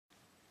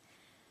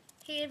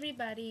Hey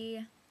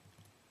everybody,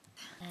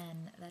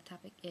 and that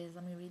topic is,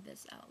 let me read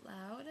this out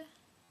loud.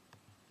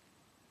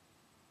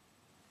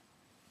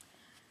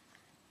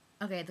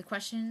 Okay, the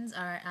questions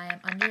are, I am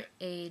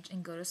underage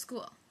and go to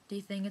school. Do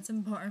you think it's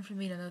important for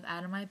me to move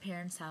out of my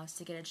parents' house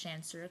to get a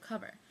chance to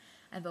recover?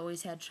 I've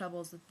always had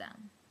troubles with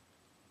them.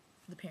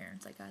 The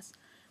parents, I guess.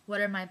 What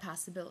are my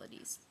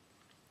possibilities?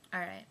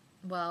 Alright,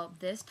 well,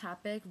 this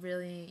topic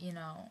really,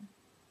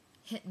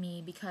 hit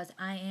me because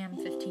I am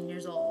 15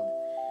 years old.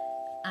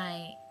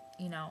 I,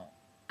 you know,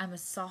 I'm a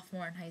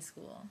sophomore in high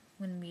school,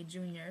 when be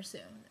junior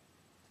soon.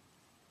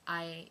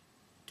 I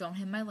don't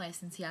have my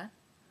license yet.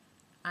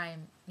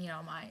 I'm,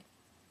 I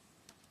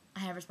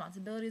have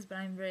responsibilities, but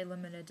I'm very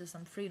limited to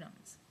some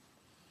freedoms.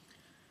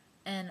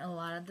 And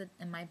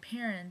and my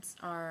parents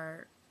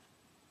are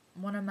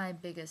one of my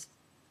biggest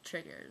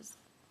triggers,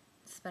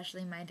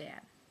 especially my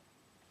dad.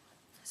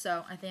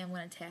 So I think I'm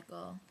going to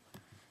tackle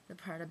the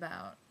part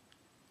about,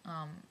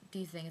 do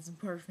you think it's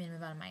important for me to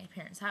move out of my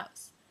parents'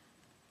 house?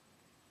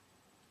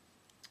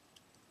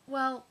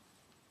 Well,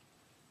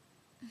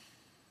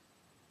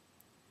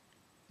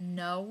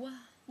 no,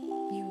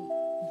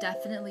 you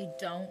definitely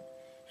don't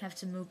have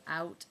to move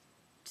out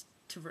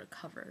to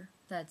recover.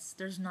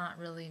 There's not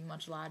really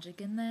much logic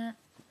in that.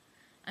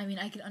 I mean,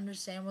 I can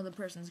understand where the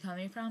person's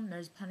coming from.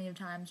 There's plenty of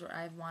times where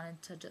I've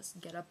wanted to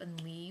just get up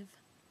and leave,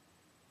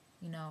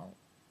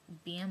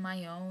 be on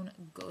my own,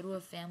 go to a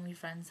family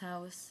friend's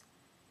house,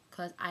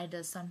 because I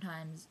just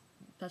sometimes,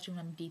 especially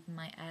when I'm deep in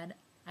my head,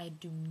 I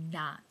do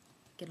not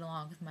get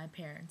along with my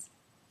parents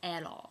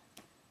at all.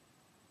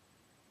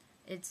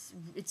 It's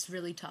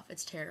really tough.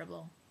 It's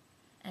terrible,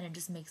 and it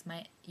just makes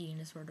my eating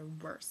disorder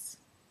worse.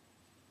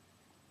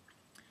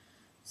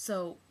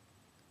 So,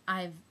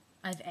 I've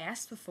I've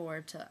asked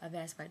before I've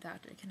asked my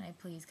doctor, can I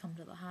please come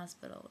to the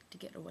hospital to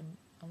get away?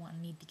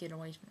 Need to get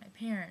away from my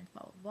parents.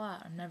 Blah blah blah.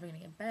 I'm never gonna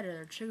get better.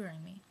 They're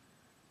triggering me.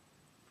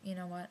 You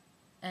know what?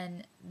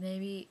 And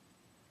maybe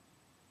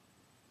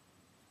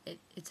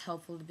it's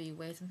helpful to be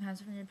away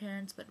sometimes from your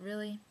parents, but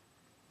really,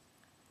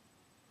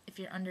 if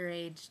you're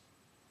underage,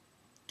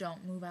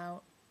 don't move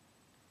out,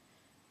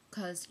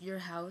 because your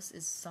house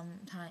is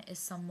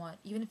somewhat,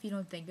 even if you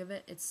don't think of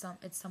it, it's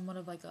somewhat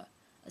of like a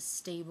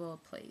stable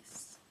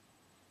place.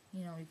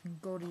 You can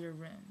go to your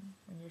room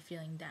when you're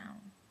feeling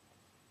down.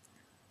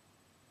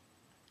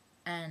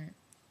 And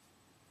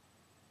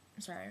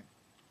sorry,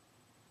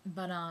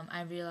 but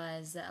I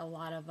realize that a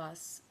lot of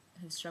us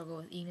who struggle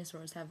with eating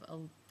disorders have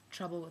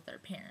trouble with their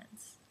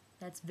parents.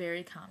 That's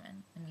very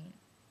common. I mean,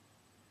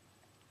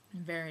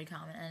 very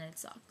common, and it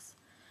sucks.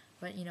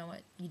 But you know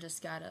what? You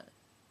just gotta,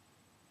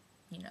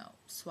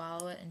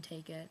 swallow it and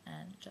take it,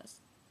 and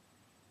just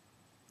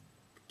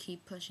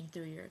keep pushing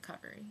through your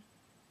recovery.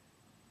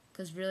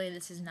 Because really,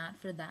 this is not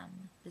for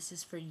them. This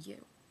is for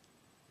you.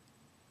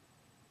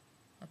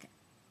 Okay.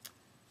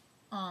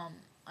 I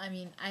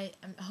mean, I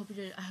hope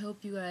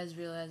you guys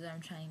realize what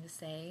I'm trying to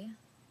say.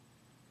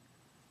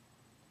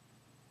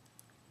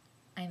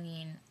 I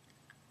mean,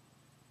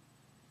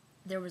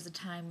 there was a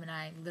time when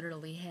I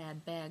literally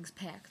had bags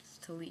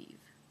packed to leave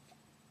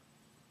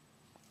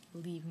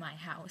my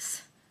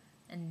house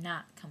and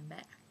not come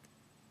back.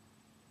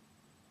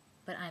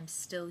 But I'm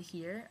still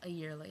here a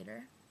year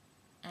later,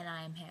 and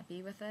I am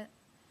happy with it.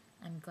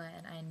 I'm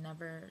glad I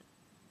never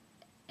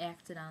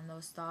acted on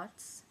those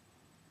thoughts,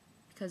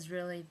 because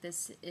really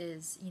this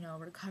is,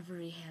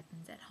 recovery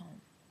happens at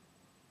home.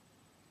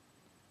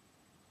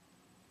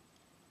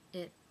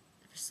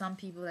 For some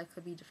people that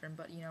could be different,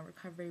 but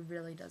recovery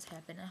really does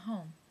happen at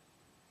home.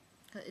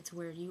 It's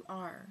where you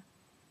are,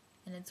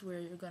 and it's where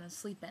you're going to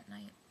sleep at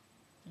night,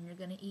 and you're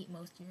going to eat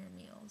most of your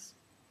meals.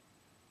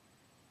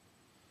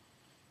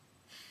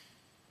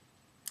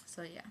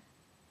 So yeah.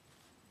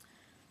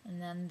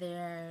 And then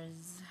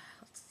there's,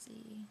 let's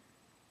see,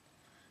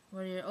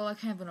 I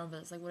kind of went over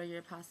this, what are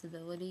your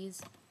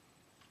possibilities?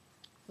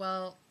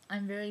 Well,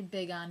 I'm very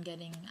big on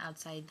getting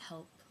outside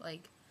help,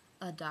 like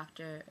a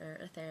doctor or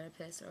a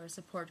therapist or a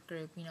support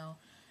group.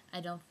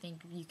 I don't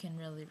think you can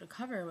really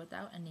recover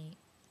without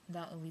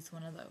at least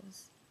one of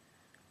those.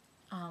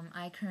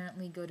 I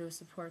currently go to a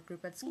support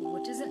group at school,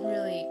 which isn't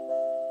really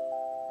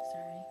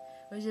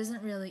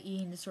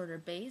eating disorder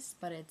based,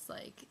 but it's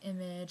like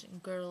image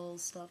and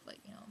girls stuff,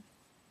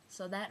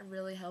 so that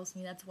really helps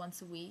me. That's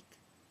once a week,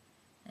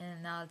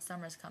 and now that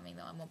summer's coming,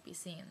 though, I won't be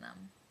seeing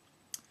them,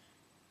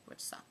 which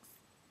sucks.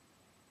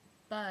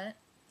 But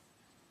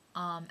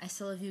I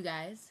still love you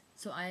guys,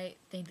 so I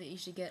think that you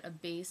should get a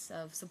base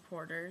of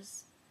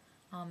supporters.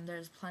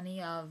 There's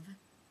plenty of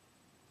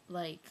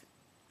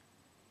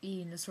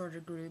eating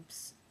disorder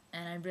groups,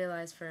 and I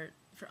realize for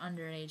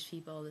underage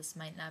people this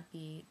might not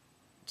be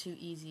too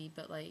easy,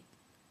 but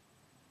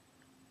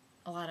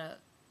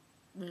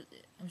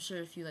I'm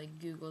sure if you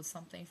Googled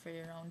something for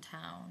your own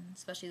town,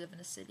 especially live in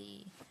a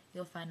city,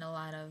 you'll find a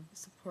lot of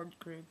support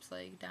groups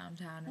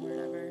downtown or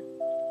whatever.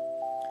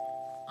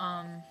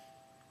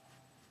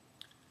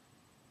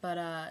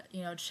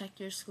 But check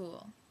your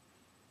school.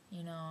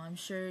 I'm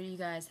sure you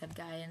guys have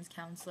guidance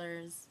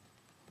counselors.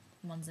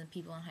 ones and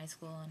people in high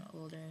school and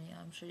older.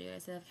 I'm sure you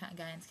guys have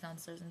guidance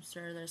counselors. I'm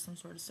sure there's some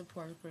sort of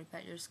support group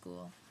at your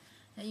school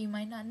that you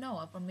might not know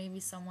of, or maybe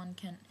someone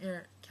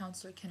your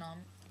counselor can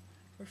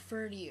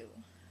refer to you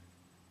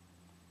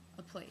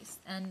a place,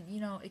 and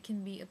it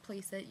can be a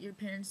place that your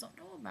parents don't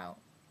know about.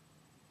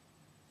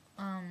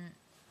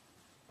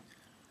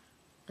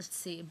 Let's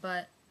see,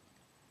 but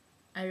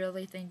I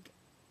really think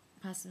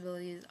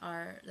possibilities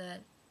are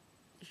that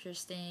if you're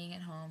staying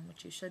at home,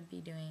 which you should be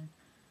doing,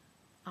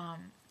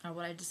 are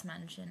what I just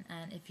mentioned,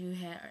 and if you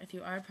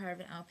are part of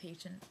an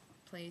outpatient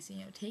place,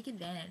 take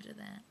advantage of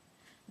that.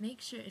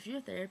 Make sure if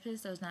your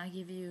therapist does not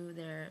give you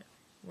their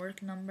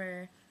work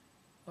number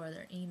or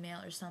their email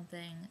or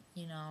something,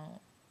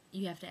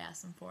 you have to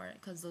ask them for it,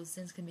 because those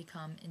things can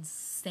become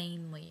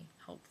insanely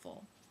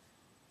helpful.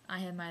 I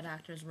have my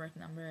doctor's work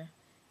number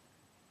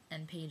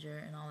and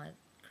pager and all that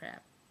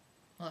crap.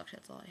 Well, actually,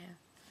 that's all I have.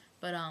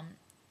 But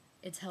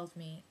it's helped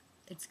me.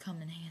 It's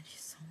come in handy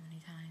so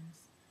many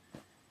times.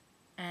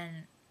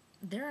 And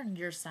they're on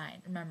your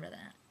side. Remember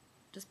that.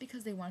 Just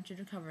because they want you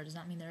to recover does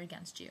not mean they're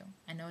against you.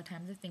 I know at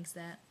times it thinks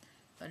that,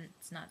 but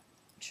it's not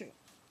true.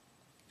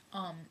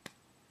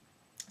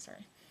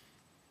 Sorry.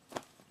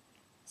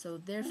 So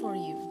they're for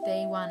you.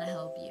 They want to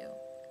help you.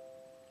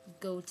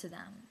 Go to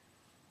them.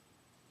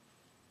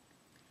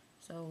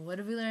 So what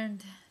have we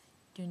learned?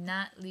 Do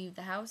not leave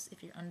the house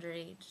if you're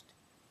underage.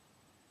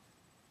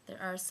 There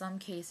are some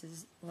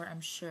cases where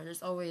I'm sure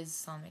there's always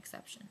some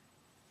exception.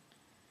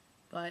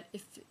 But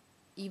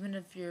even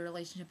if your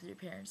relationship with your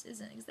parents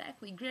isn't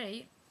exactly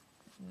great,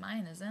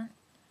 mine isn't,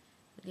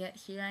 but yet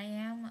here I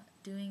am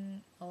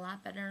doing a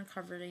lot better in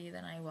recovery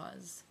than I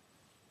was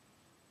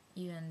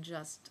even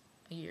just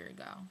a year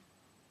ago.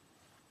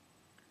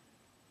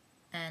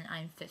 And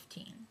I'm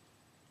 15.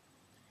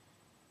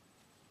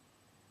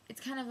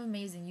 It's kind of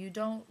amazing.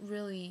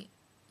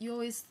 You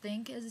always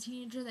think as a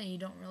teenager that you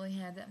don't really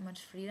have that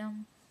much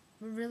freedom,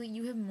 but really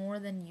you have more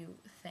than you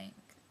think.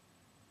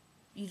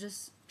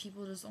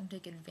 People just don't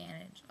take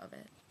advantage of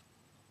it.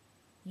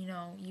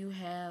 You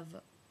have,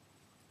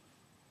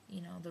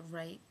 the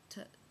right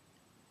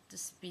to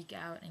speak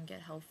out and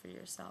get help for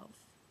yourself.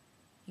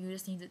 You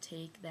just need to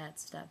take that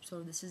step.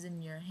 So this is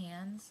in your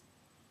hands.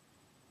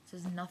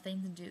 This has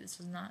nothing to do, this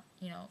is not,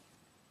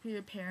 put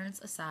your parents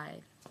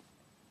aside.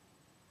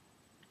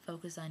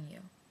 Focus on you.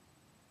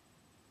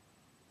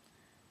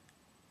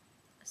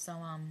 So,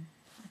 I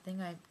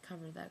think I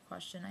covered that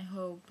question. I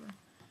hope,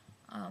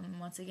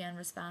 once again,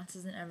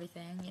 responses and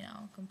everything,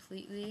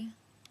 completely.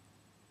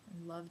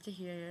 I'd love to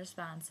hear your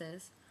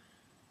responses.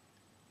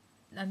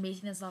 I'm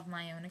basing this off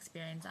my own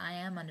experience. I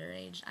am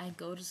underage. I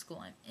go to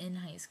school. I'm in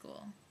high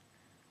school.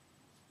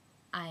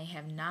 I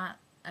have not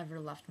ever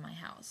left my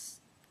house,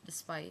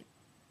 despite,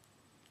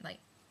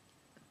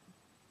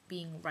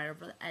 being right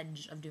over the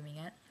edge of doing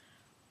it.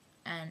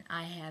 And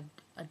I have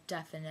a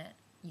definite,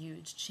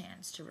 huge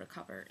chance to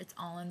recover. It's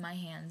all in my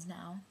hands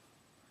now.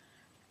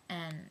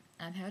 And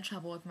I've had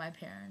trouble with my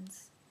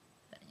parents.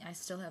 I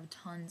still have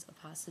tons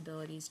of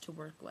possibilities to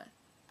work with.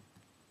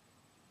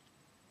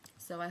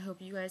 So I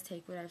hope you guys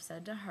take what I've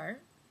said to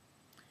heart.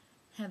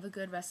 Have a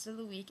good rest of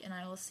the week, and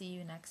I will see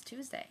you next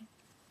Tuesday.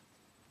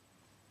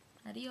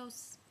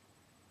 Adios.